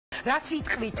რა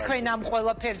სიტყვით თქვენ ამ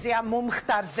ყველაფერზე, ამ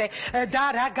მომხდარზე და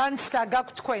რა განცდა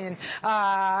გაქვთ თქვენ?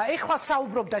 ეხლა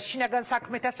საუბრობდა შინაგან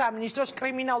საქმეთა სამინისტროს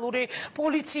კრიმინალური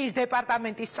პოლიციის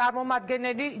დეპარტამენტის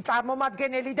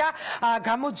წარმომადგენელი და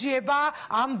გამოძიება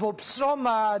ამბობს, რომ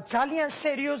ძალიან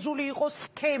სერიოზული იყო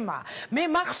სქემა. მე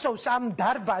მახსოვს ამ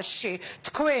დარბაზში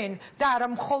თქვენ და არა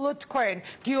მხოლოდ თქვენ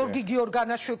გიორგი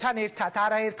გიორგანაშვილთან ერთად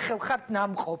არაერთხელ ხართ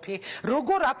ნამყოფი.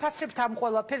 როგორ აფასებთ ამ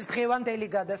ყველაფერს დღევანდელი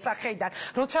გადასახედიდან,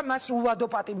 როცა მას უვადო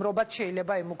პატიმრობად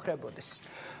შეიძლება ემუქრებოდეს?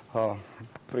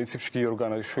 პრინციპში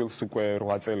გიორგანაშვილს უკვე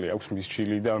 8 წელი აქვს მის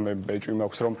ჩილი და მე ბეჭვი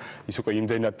მაქვს რომ ის უკვე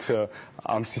იმდენად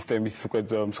ამ სისტემის უკვე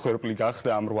მსხვერპლი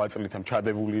გახდა ამ 8 წლით ამ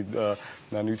ჩადებული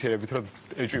ნივთიერებით რომ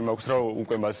ეჭვი მაქვს რომ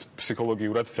უკვე მას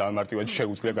ფსიქოლოგიურად ძალიან მარტივად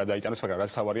შეუძლია გადაიტანოს, მაგრამ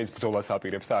რაც თავარია ის ბრძოლას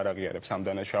აპირებს და არ აღიარებს ამ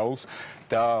დანაშაულს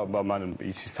და მან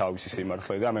იცის თავისი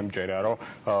სიმართლე და მე მჯერა რომ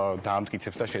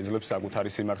დაამტკიცებს და შეძლებს საკუთარი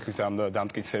სიმართლის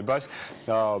დამტკიცებას.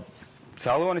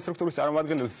 ძალოვანი სტრუქტურის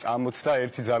წარმომადგენელს წამოწდა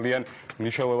ერთი ძალიან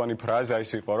მნიშვნელოვანი ფრაზა,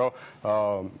 ის იყო რომ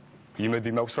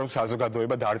იმედი მაქვს რომ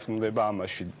საზოგადოება დარწმუნდება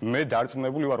ამაში. მე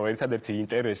დარწმუნებული ვარ რომ ერთადერთი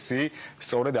ინტერესი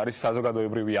სწორედ არის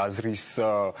საზოგადოებრივი აზრის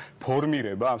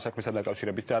ფორმირება ამ საქმესთან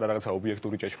დაკავშირებით და არა რაღაცა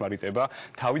ობიექტური ჭეშმარიტება.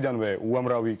 თავიდანვე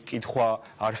უამრავი კითხვა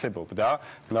არსებობდა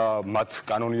მათ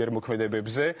კანონიერ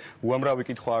მოქმედებებზე, უამრავი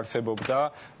კითხვა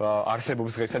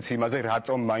არსებობს დღესაც იმაზე,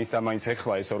 რატომ მაინც და მაინც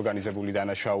ეხლა ეს ორგანიზებული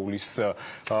დანაშაულის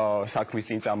საქმის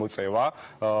წინ წამოწევა,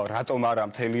 რატომ არა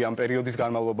მთელი ამ პერიოდის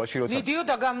განმავლობაში, როცა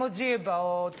მიდიოდა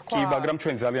გამოძიებაო თქვა. მაგრამ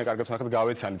ჩვენ ძალიან კარგად ნახეთ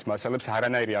გავეცანით მასალებს,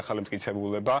 არანაირი ახალი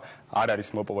მტკიცებულება არ არის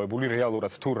მოპოვებული.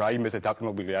 რეალურად თუ რაიმეზე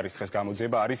დაყრდნობილი არის დღეს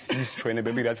გამოძიება, არის ის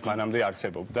ჩვენებები, რაც მანამდე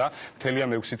არსებობდა. მთელი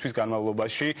ამ 6 თვის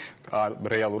განმავლობაში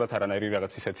რეალურად არანაირი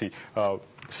რაღაც ისეთი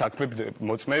საქმე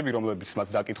მოწმეები, რომლებიც მათ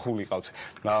დაკითხული ყავთ.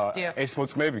 ეს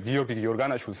მოწმეები გიორგი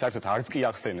გიორგანაშვილს საერთოდ არც კი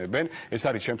ახსენებენ. ეს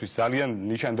არის ჩემთვის ძალიან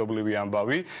ნიშანდობლივი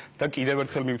ამბავი და კიდევ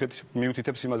ერთხელ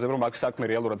მიუთითებს იმაზე, რომ აქ საქმე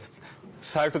რეალურად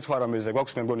საერთოდ სხვა რამეზე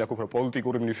გვაქვს. მე მგონი აქ უფრო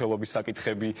პოლიტიკური მნიშვნელობის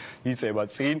საკითხები იწევა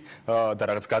წინ და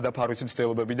რაღაც გადაფარვის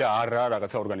მცდელობები და არა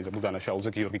რაღაცა ორგანიზებულ დანაშაულზე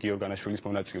გიორგი გიორგანაშვილის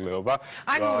მონაწილეობა.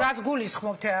 ანუ რას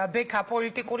გულისხმობთ ბექა,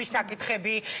 პოლიტიკური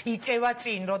საკითხები იწევა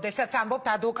წინ, როდესაც ამბობთ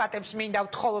ადვოკატებს მინდა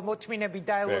მოთმინებით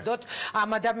დაელოდოთ ამ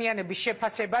ადამიანების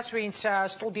შეფასებას, ვინც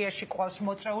სტუდიაში ყავს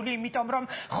მოწეული, იმიტომ რომ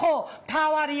ხო,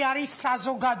 თავარი არის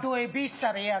საზოგადოების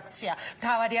რეაქცია.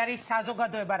 თავარი არის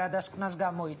საზოგადოება რა დასკვნას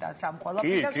გამოიტანს ამ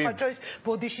ყველაფერს, ხოჭოის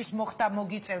ბოდიშის მოხდა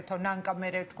მოგიწევთო ნანკა მე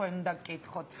თქვენ უნდა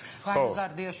გკითხოთ ვანო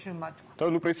ზარდიაშვილმა თქვა.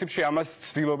 ნუ პრინციპში ამას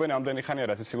ცდილობენ ამდენი ხანი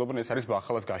რაც ცდილობენ ეს არის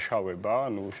ახალად გაშავება,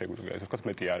 ნუ შეგვიძლია ეს ვთქვათ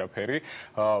მეტი არაფერი.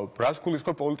 რას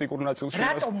გულისხმობ პოლიტიკურ ნაწილში?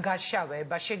 რატომ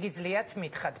გაშავება შეგიძლიათ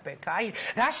მითხრათ ბექა? აი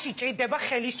რაში ჭირდება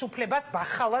ხელისუფლებას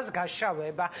ახალას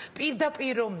გაშავება?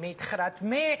 პირდაპირ რომ მითხრათ,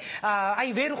 მე აი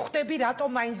ვერ ხვდები რატომ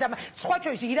მაინც და სხვა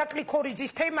შორის ირაკლი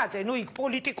ქორიძის თემაზე, ნუ იქ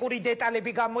პოლიტიკური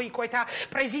დეტალები გამოიკვეთა,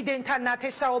 პრეზიდენტთან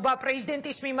ნათესაობა,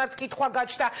 პრეზიდენტის მიმართ კითხვა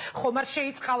გაჩნდა, ხომ არ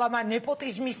შეიწყალა მან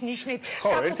ნეპოტიზმის ნიშნით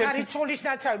საკუთარი ცოლის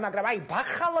ნაცავი, მაგრამ აი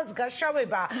ბახალას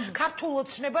გაშავება ქართულ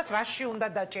ოცნებას რაში უნდა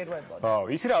დაჭირვებოდა?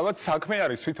 ის რა ალბათ საქმე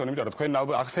არის თვითონ, იმიტომ რომ თქვენ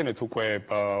ახსენეთ უკვე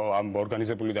ამ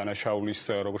ორგანიზებული დანაშაულის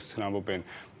როგორც თვითონ ამბობენ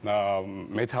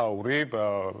მეთაური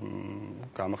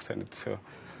გამახსენეთ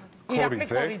ირაკლი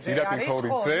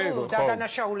ქორიძე,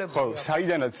 ხო,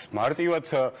 საიდანაც მარტივად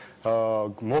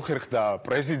მოხერხდა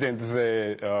პრეზიდენტზე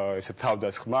ესე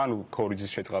თავდასხმა, ანუ ქორიძის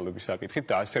შეწყალების საკითხით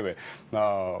და ასევე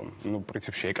ნუ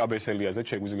პრინციპში ეკაბესელიაზე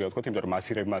შეგვიძლია ვთქვათ, იმიტომ რომ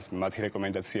მათი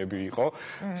რეკომენდაციები იყო.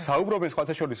 საუბრობენ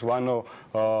სხვათა შორის ვანო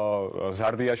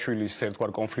ზარდიაშვილის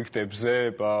ერთგვარ კონფლიქტებზე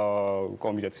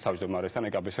კომიტეტის თავმჯდომარესთან,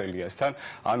 ეკაბესელიასთან,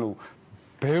 ანუ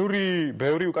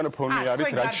ბევრი უკანა ფონი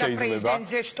არის, რაც შეიძლება.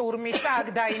 პრეზიდენტზე შტურმის აქ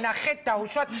დაინახეთ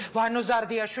დაუშვათ ვანო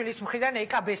ზარდიაშვილის მხრიდან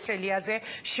ეკაბესელიაზე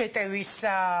შეტევის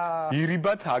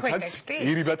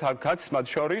ირიბად აქაც მათ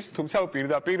შორის, თუმცა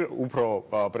პირდაპირ უფრო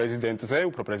პრეზიდენტზე,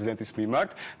 უფრო პრეზიდენტის მიმართ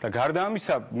და გარდა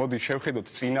ამისა, მოდი შევხედოთ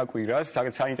წინაკვირას,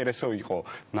 საინტერესო იყო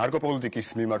ნარკოპოლიტიკის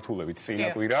მიმართულებით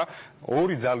წინაკვირა.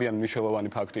 ორი ძალიან მნიშვნელოვანი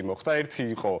ფაქტი მოხდა. ერთი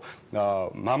იყო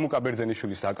მამუკა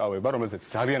ბერძენიშვილის დაკავება, რომელზეც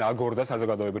ძალიან აგორდა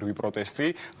საზოგადოებრივი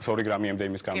პროტესტი. 2 გრამიამდე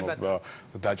იმის გამო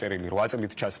დაჭერილი 8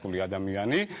 წლით ჩასული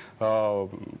ადამიანი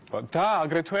და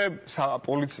აგრეთვე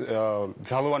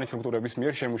ძალოვანი სტრუქტურების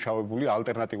მიერ შემუშავებული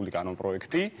ალტერნატიული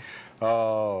კანონპროექტი,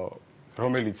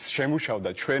 რომელიც შემუშავდა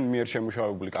ჩვენ მიერ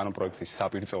შემუშავებული კანონპროექტის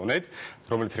საპირწონედ,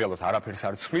 რომელიც რეალურად არაფერს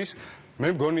არ ცვლის. მე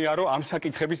მგონია რომ ამ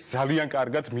საკითხების ძალიან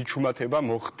კარგად მიჩუმათება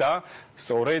მოხდა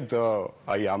სწორედ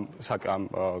აი ამ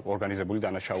ორგანიზებული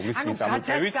დანაშაულის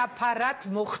წინწამოწევით. გადასაფარად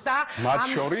მოხდა ამ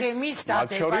სქემის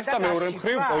დადება და მეორე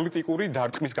მხრივ პოლიტიკური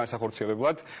დარტყმის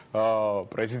განსახორციელებლად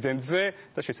პრეზიდენტზე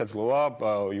და შესაძლოა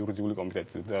იურიდიული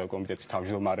კომიტეტის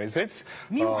თავმჯდომარეზეც.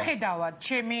 მიუხედავად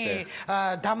ჩემი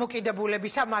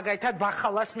დამოკიდებულებისა, მაგალითად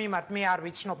ბახალას მიმართ მე არ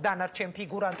ვიცნობ დანარჩენ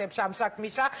ფიგურანტებს ამ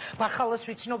საქმისა, ბახალას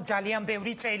ვიცნობ ძალიან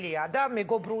ბევრი წელია და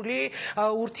მეგობრული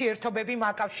ურთიერთობები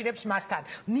მაკავშირებს მასთან.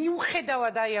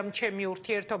 მიუხედავად აი ამ ჩემი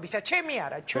ურთიერთობისა, ჩემი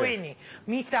არა, ჩვენი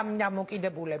მის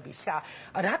დამოკიდებულებისა,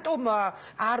 რატომ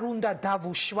არ უნდა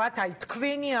დავუშვათ, აი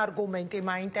თქვენი არგუმენტი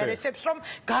მაინტერესებს, რომ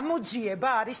გამოძიება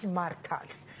არის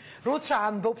მართალი. როცა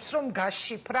ამბობს რომ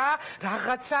გაშიფრა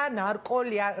რაღაცა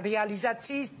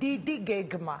ნარკორეალიზაციის დიდი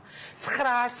გეგმა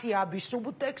 900 აბის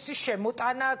სუბტექსტი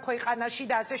შემოტანა ქვეყანაში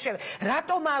და ასე შემდეგ.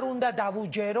 რატომ არ უნდა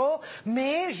დავუჯერო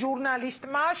მე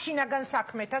ჟურნალისტმა შინაგან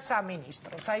საქმეთა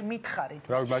სამინისტროს? აი მითხარით.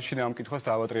 რა მაშინ ამ კითხვას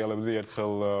დავატრიალებდი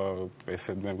ერთხელ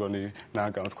ესე მე მგონი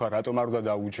ნანკა თქვა რატომ არ უნდა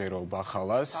დავუჯერო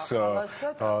ბახალას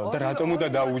და რატომ უნდა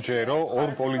დავუჯერო ორ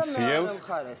პოლიციელს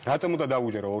რატომ უნდა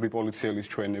დავუჯერო ორი პოლიციელის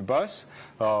ჩვენებას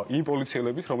იმ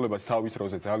პოლიციელების, რომლებმაც თავის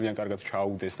დროზე ძალიან კარგად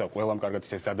ჩაუდეს და ყველამ კარგად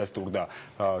იცის დადასტურდა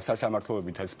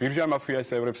სასამართლოებითაც ბირჟა მაფიას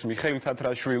წევრებს, მიხეილ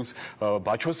თათრაშვილს,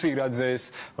 ბაჩოს ირაძეს,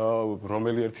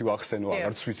 რომელი ერთი ვახსენო,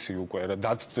 არც ვიცი უკვე,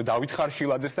 დავით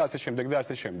ხარშილაძეს და ასე შემდეგ და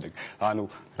ასე შემდეგ. ანუ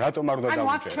რატომ არ უნდა დავუჯეროთ?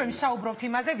 ანუ აქ ჩვენ საუბრობთ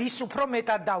იმაზე, ვის უფრო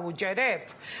მეტად დავუჯერებთ?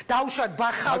 დაუშვათ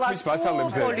ბახალას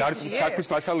პოლიციას. საქმის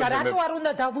მასალებზე. და რატო არ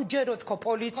უნდა დავუჯეროთ ხო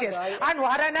პოლიციას? ანუ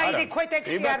არანაირი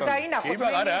ქვეტექსტი არ დაინახოთ,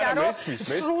 მინდა რომ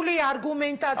სრული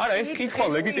არგუმენტაცია არა, ეს კითხვა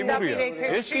ლეგიტიმურია.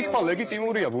 ეს კითხვა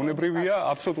ლეგიტიმურია, ბუნებრივია,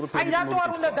 აბსოლუტურად ლეგიტიმური. აი რატო არ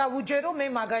უნდა დავუჯერო მე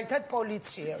მაგალითად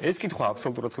პოლიციას? ეს კითხვა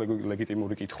აბსოლუტურად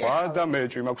ლეგიტიმური კითხვა და მე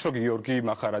ჭვიმაქვს რომ გიორგი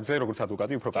მახარაძე, როგორც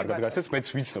ადვოკატი, უფრო კარგად გაცეს, მეც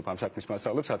ვიცნობ ამ საქმის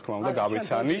მასალებს, რა თქმა უნდა,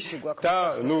 გავეცანი და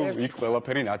ნუ იქ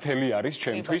ყველაფერი ნათელი არის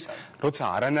ჩემთვის, როცა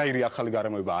არანაირი ახალი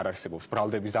გარემოება არ არსებობს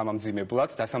ბრალდების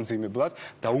დასამძიმებლად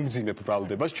და უმძიმებ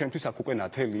ბრალდებას, ჩემთვის აქ უკვე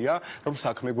ნათელია, რომ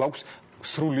საქმე გვაქვს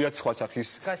სრულიად სხვა სახის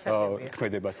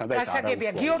ქმედებასთან და ეს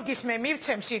გასაგებია. გიორგის მე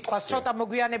მივცემ სიტყვას, ცოტა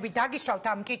მოგვიანებით დაგისვავთ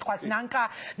ამ კითხვას.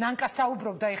 ნანკა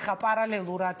საუბრობდა ეხა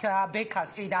პარალელურად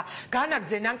ბექასი და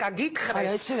განაგძე ნანკა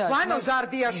გითხრეს ვანო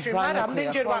ზარდიაშვილმა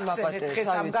რამდენჯერ ვახსენეთ დღეს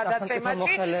ამ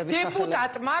გადაცემაში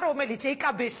დეპუტატმა, რომელიც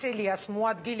ეკა ბესელიას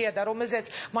მოადგილია და რომელზეც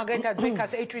მაგალითად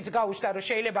ბექას ეჭვიც გაუჩნდა, რომ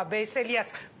შეიძლება ბესელიას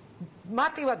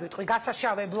მარტივად ვიტყვი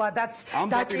გასაშავებლადაც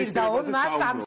დაჭირდაო მას